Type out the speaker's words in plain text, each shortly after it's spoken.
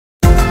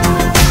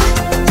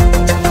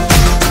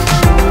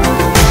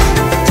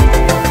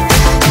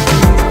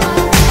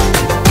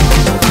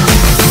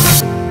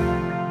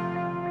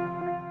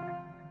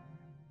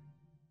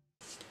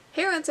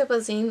friends, I'm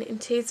Polzine. In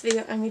today's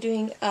video I'm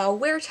doing a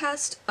wear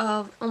test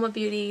of UOMA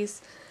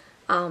Beauty's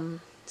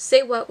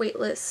Stay Wet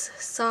Weightless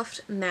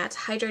Soft Matte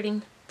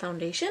Hydrating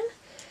Foundation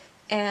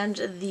and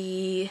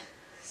the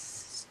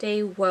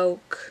Stay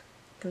Woke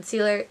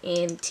Concealer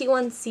in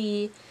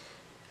T1C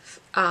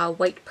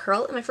White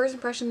Pearl. In my first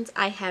impressions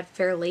I had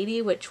Fair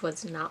Lady, which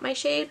was not my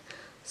shade,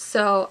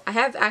 so I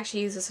have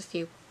actually used this a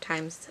few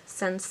times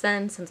since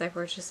then, since I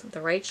purchased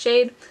the right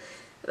shade.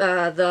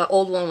 The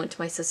old one went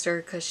to my sister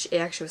because it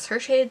actually was her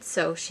shade,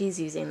 so she's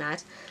using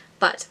that.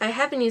 But I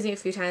have been using it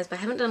a few times, but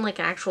I haven't done like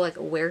an actual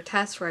wear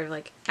test where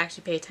I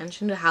actually pay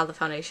attention to how the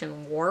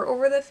foundation wore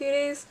over the few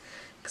days,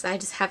 because I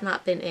just have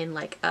not been in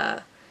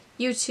a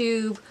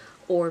YouTube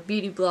or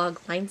beauty blog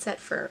mindset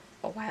for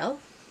a while.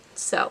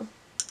 So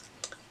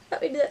I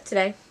thought we'd do that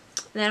today.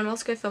 And then I'm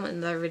also going to film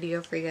another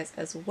video for you guys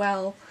as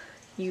well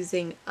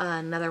using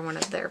another one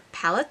of their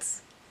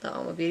palettes, the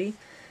UOMA Beauty.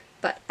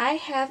 But I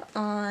have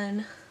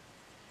on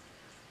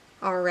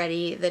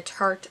already the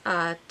Tarte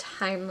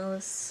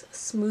Timeless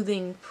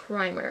Smoothing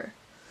Primer,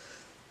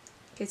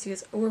 in case you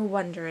guys were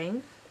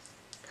wondering.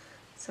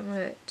 So I'm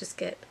going to just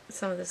get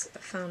some of this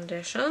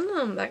foundation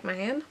on the back of my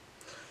hand,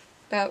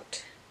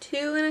 about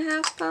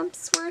 2.5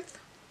 pumps worth.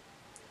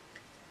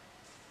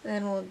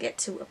 Then we'll get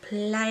to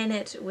applying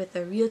it with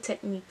a Real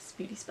Techniques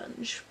beauty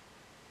sponge.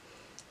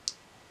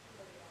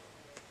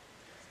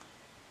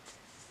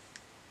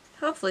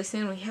 Hopefully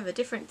soon we have a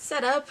different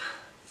setup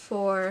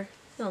for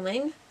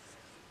filming,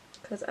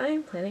 because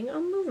I'm planning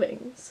on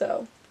moving,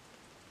 so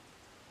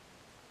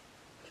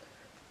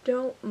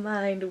don't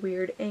mind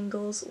weird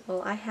angles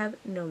while I have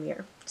no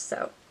mirror.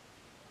 So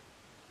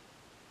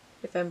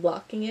if I'm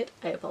blocking it,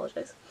 I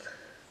apologize.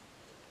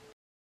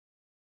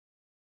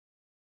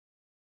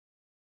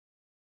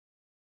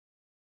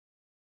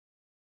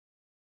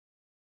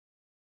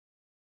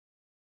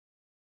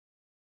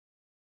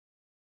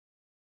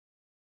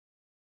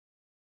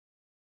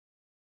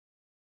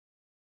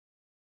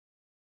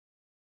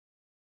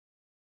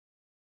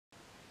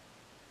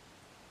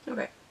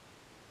 Okay, I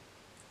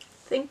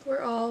think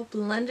we're all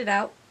blended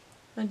out.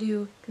 I'll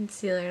do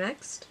concealer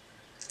next.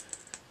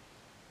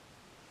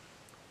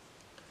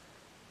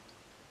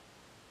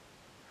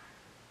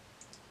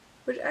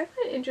 Which I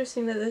find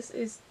interesting that this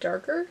is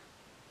darker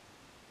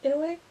in a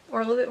way, or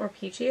a little bit more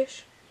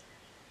peachy-ish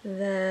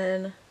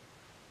than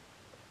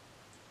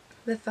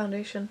the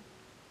foundation.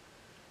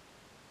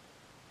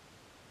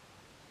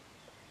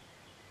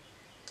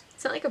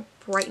 It's not like a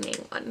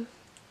brightening one.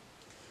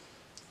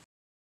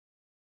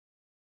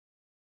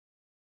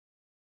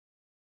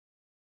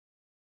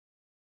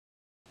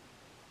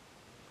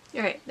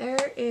 Alright,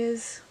 there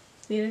is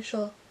the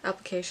initial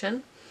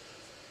application.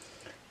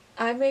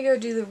 I'm going to go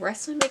do the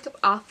rest of my makeup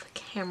off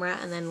camera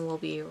and then we'll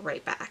be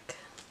right back.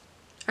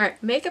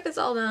 Alright, makeup is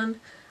all done.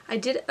 I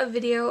did a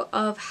video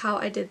of how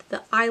I did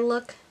the eye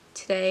look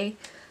today.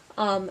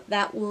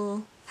 That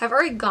will have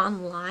already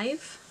gone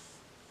live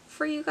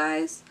for you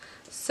guys.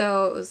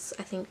 So it was,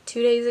 I think,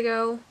 2 days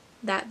ago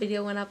that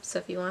video went up, so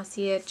if you want to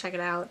see it, check it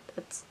out.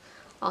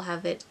 I'll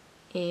have it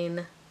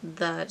in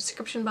the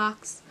description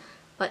box.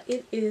 But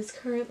it is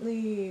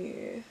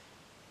currently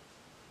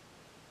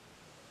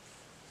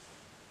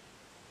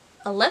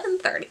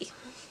 11:30.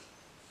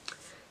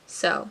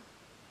 So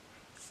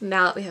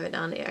now that we have it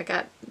done, I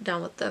got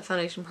done with the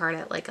foundation part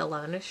at like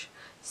 11ish.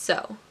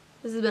 So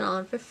this has been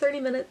on for 30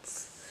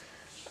 minutes.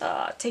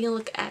 Taking a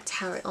look at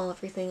how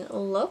everything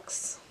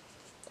looks.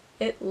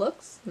 It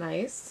looks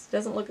nice. It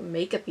doesn't look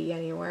makeup-y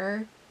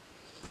anywhere.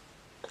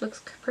 It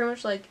looks pretty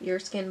much like your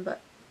skin,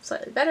 but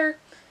slightly better.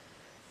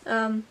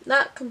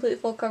 Not complete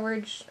full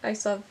coverage. I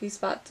still have a few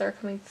spots that are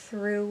coming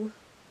through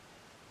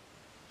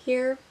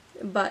here,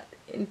 but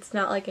it's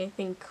not like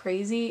anything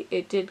crazy.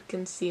 It did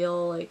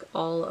conceal like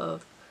all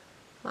of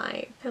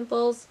my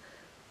pimples.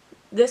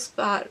 This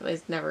spot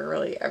is never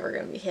really ever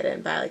going to be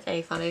hidden by like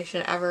any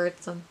foundation ever.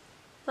 It's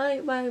my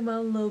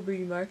little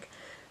beauty mark,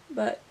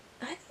 but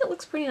I think it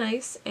looks pretty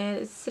nice and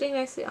it's sitting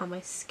nicely on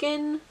my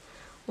skin.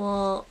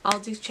 Well, I'll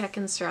do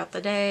check-ins throughout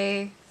the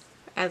day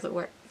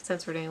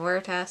since we're doing a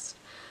wear test.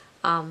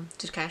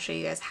 Just kind of show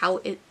you guys how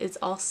it is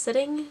all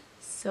sitting.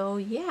 So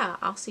yeah,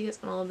 I'll see you guys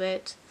in a little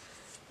bit.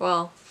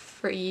 Well,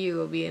 for you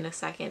it'll be in a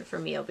second, for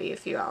me it'll be a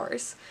few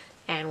hours,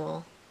 and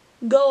we'll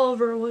go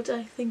over what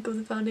I think of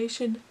the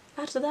foundation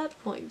at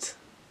that point.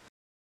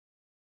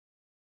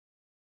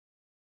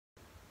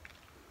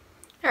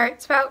 Alright,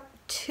 it's about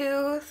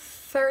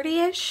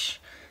 2:30ish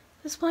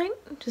at this point.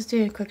 Just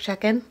doing a quick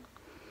check-in.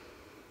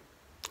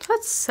 It's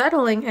not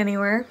settling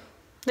anywhere.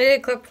 They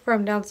did clip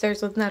from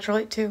downstairs with natural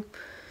light too.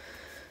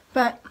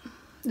 But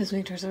this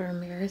way turns over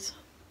mirrors.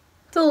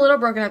 It's a little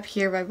broken up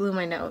here, but I blew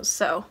my nose,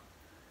 so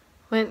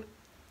I wouldn't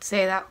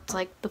say that's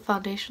like the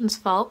foundation's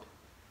fault.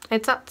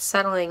 It's not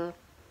settling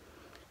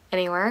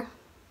anywhere.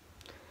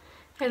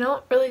 I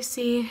don't really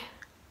see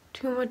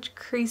too much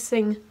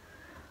creasing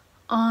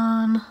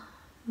on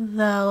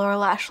the lower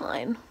lash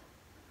line.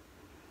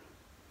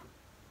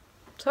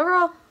 So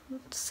overall,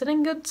 it's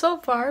sitting good so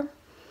far.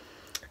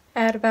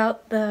 At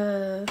about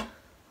the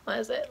what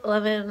is it,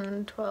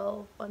 11,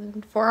 12,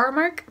 1, 4-hour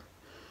mark.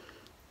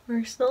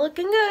 We're still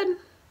looking good.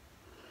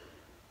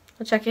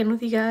 I'll check in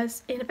with you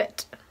guys in a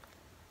bit.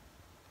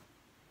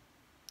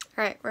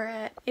 Alright, we're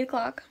at 8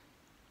 o'clock,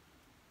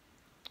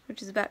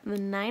 which is about the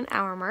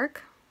 9-hour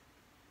mark.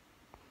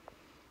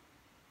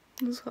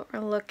 This is what we're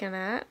looking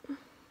at.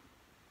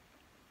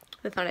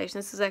 The foundation.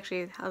 This is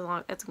actually how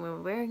long it's going to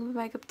be wearing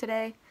my makeup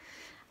today.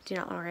 I do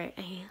not want to wear it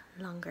any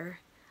longer.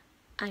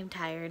 I'm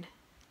tired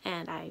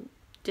and I'm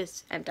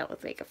done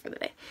with makeup for the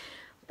day.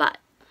 But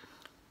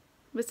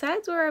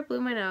besides where I blew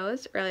my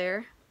nose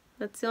earlier,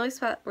 that's the only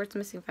spot where it's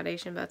missing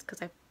foundation, but that's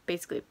because I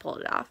basically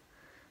pulled it off.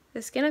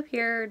 The skin up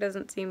here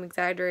doesn't seem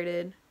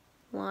exaggerated.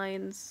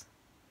 Lines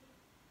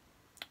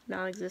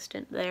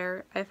non-existent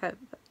there. I've had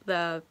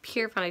the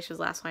pure foundation was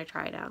the last one I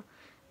tried out.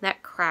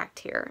 That cracked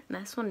here,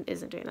 and this one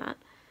isn't doing that.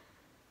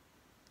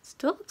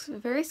 Still looks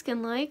very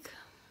skin-like.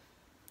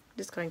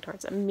 Just going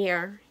towards a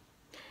mirror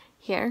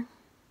here.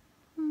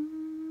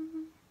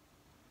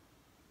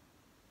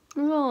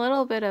 There's a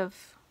little bit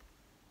of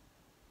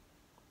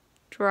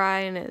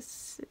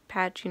dryness,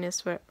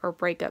 patchiness, or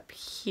breakup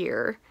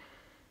here.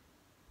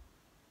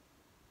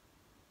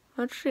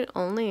 Actually,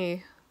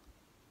 only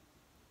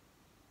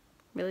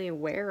really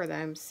wear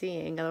that I'm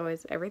seeing.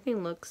 Otherwise,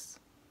 everything looks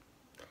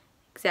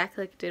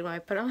exactly like it did when I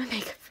put on my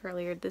makeup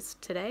earlier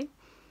today.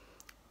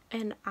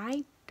 And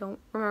I don't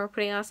remember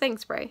putting on a setting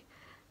spray.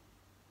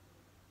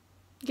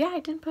 Yeah, I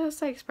didn't put a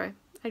setting spray.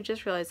 I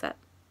just realized that.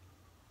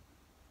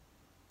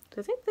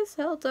 So I think this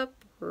held up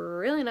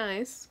really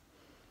nice.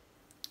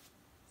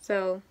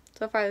 So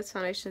far this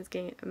foundation is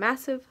getting a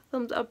massive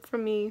thumbs up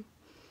from me.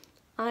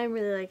 I'm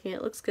really liking it.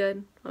 It looks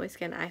good on my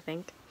skin, I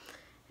think.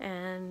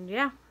 And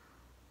yeah,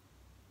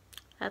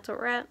 that's what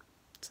we're at.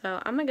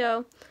 So I'm gonna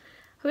go.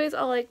 Hope you guys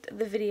all liked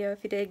the video.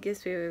 If you did, give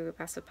this video a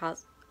massive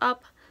pause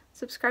up.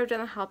 Subscribe to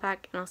the Howl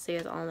Pack, and I'll see you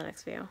guys all in the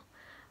next video.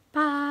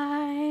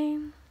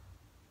 Bye!